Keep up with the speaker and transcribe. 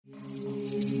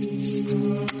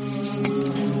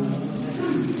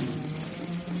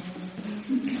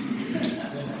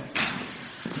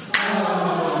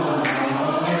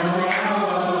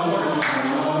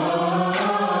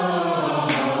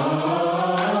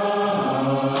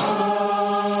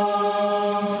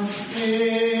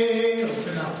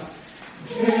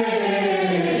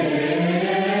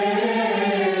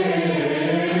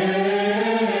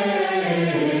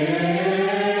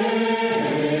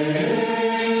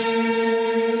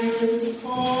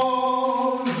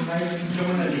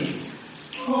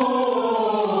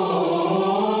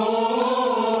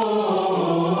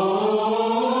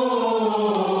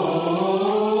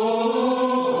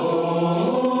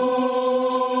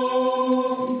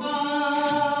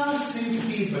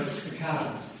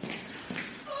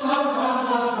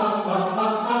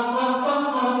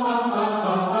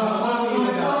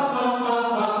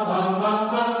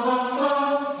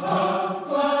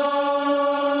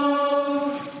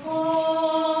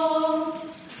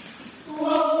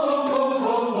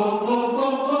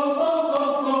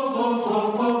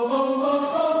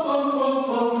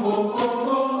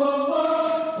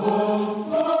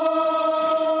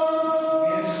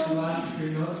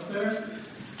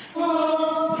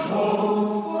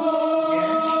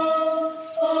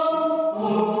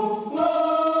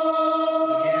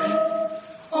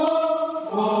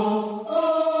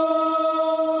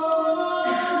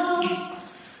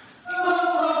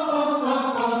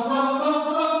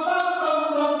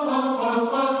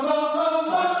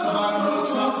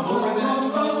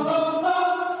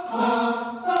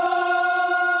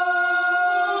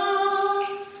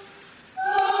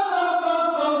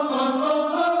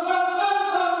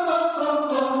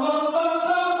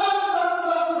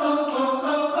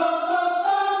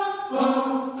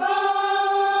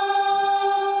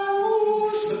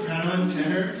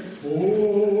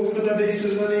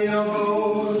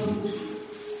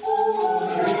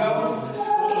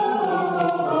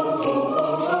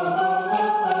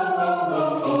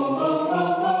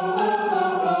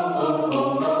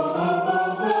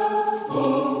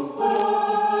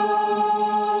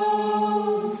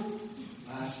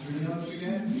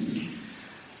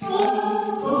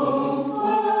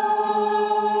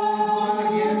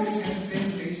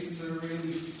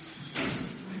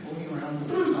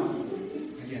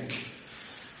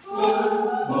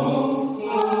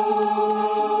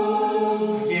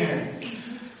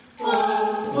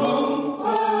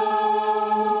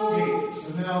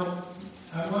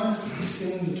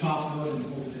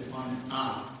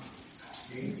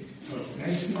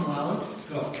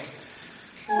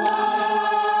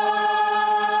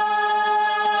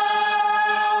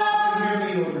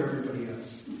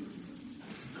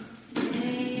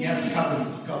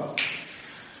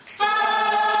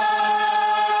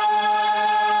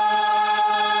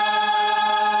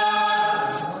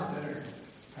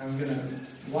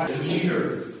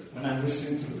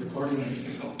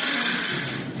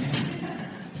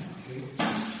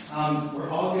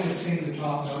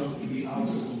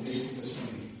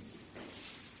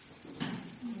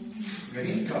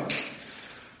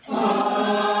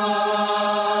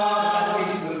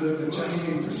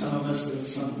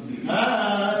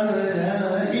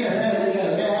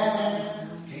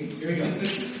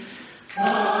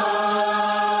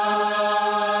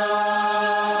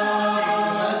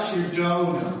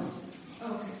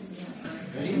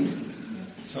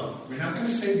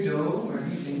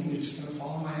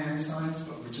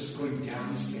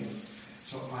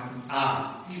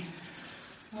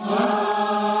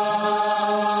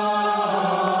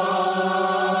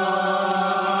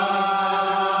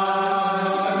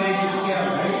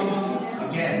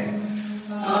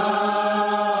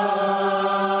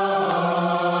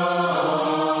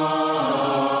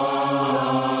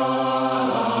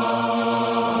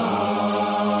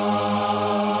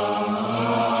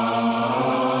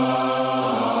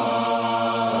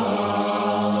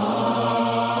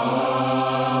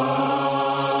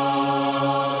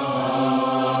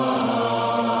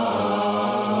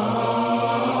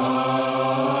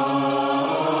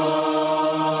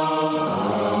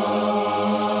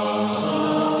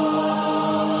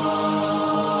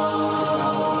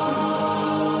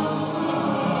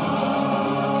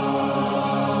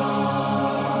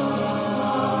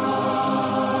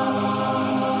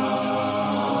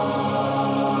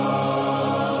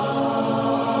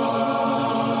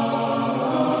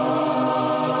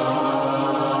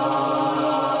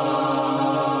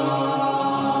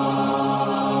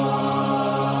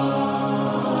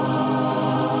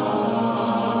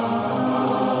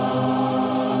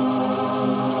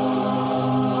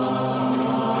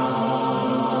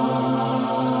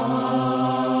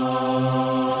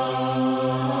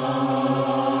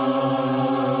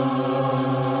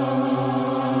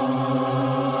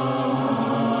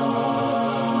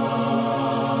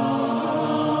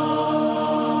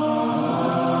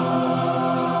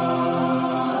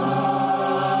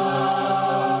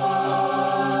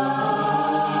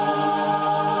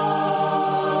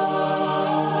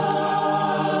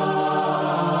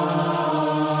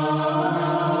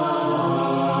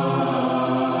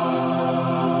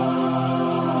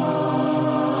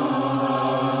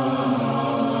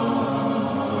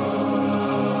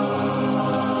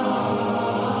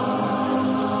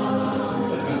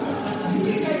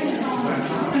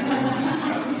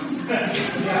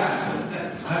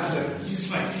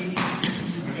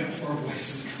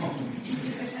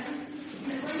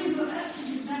go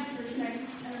back for a second.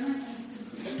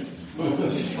 Well,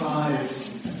 the fa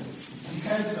is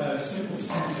because the symbols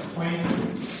tend to point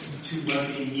to what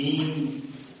they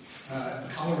mean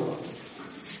color-wise.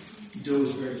 Do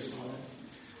is very solid.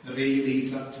 The re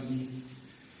leads up to mi.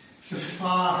 The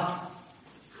fa,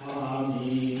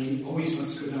 mi, always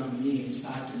wants to go down mi. In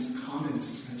fact, it's a common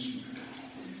suspension for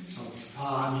that. So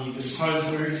fa, mi, the fa is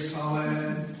very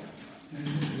solid.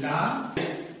 And la,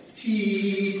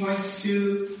 ti points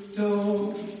to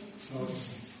do. So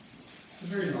it's a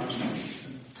very logical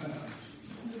system.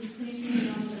 Please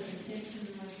note that the fifth and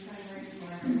the primary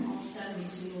form all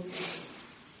 72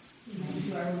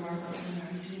 are more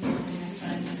than